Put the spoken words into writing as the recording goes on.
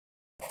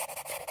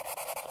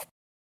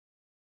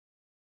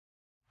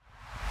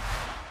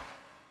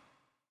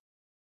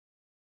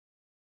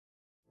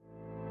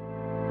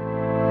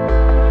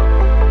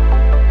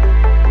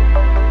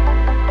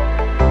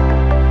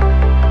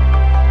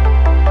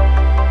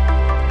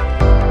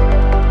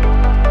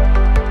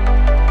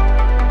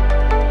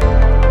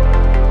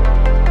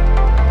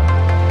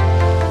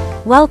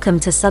Welcome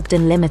to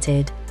Sugden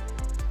Ltd.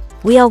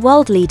 We are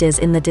world leaders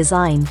in the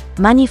design,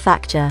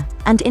 manufacture,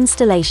 and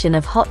installation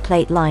of hot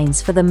plate lines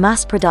for the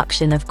mass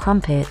production of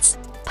crumpets,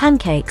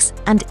 pancakes,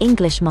 and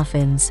English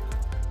muffins.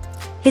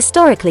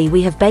 Historically,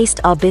 we have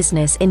based our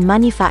business in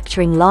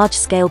manufacturing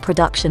large-scale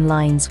production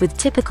lines with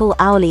typical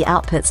hourly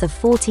outputs of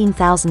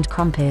 14,000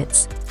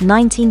 crumpets,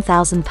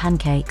 19,000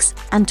 pancakes,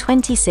 and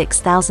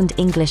 26,000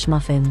 English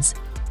muffins.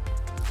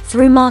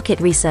 Through market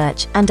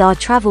research and our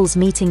travels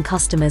meeting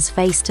customers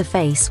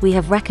face-to-face, we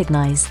have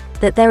recognized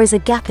that there is a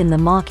gap in the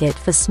market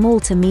for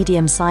small to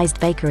medium-sized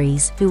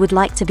bakeries who would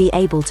like to be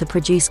able to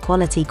produce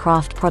quality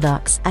craft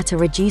products at a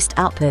reduced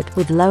output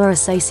with lower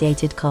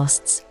associated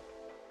costs.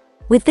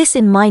 With this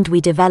in mind,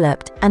 we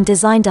developed and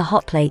designed a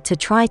hot plate to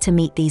try to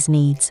meet these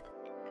needs.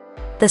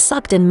 The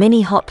Sugden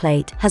Mini Hot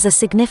Plate has a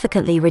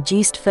significantly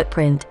reduced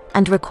footprint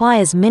and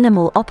requires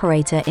minimal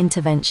operator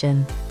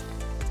intervention,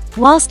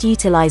 whilst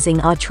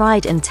utilizing our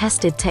tried and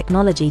tested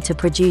technology to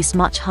produce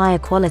much higher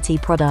quality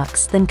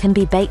products than can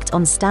be baked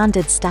on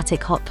standard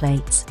static hot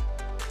plates.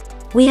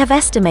 We have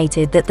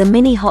estimated that the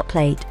Mini Hot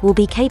Plate will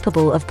be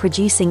capable of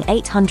producing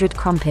 800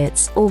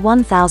 crumpets or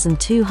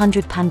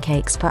 1,200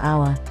 pancakes per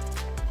hour.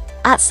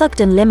 At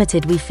Sugden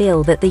Ltd, we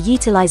feel that the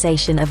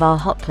utilization of our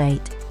hot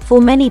plate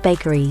for many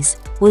bakeries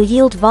will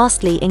yield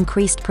vastly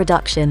increased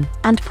production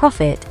and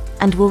profit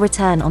and will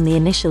return on the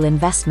initial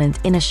investment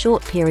in a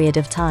short period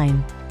of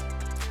time,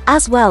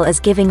 as well as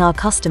giving our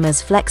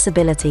customers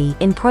flexibility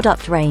in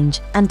product range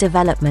and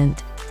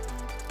development.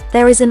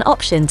 There is an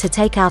option to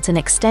take out an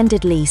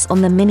extended lease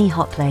on the Mini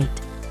Hot Plate.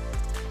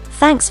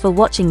 Thanks for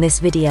watching this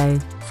video.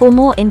 For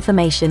more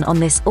information on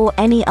this or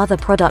any other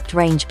product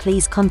range,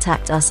 please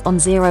contact us on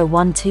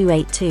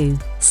 01282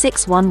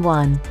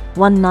 611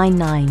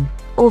 199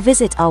 or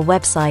visit our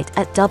website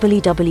at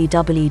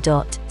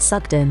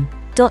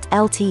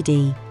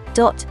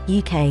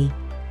www.sugden.ltd.uk.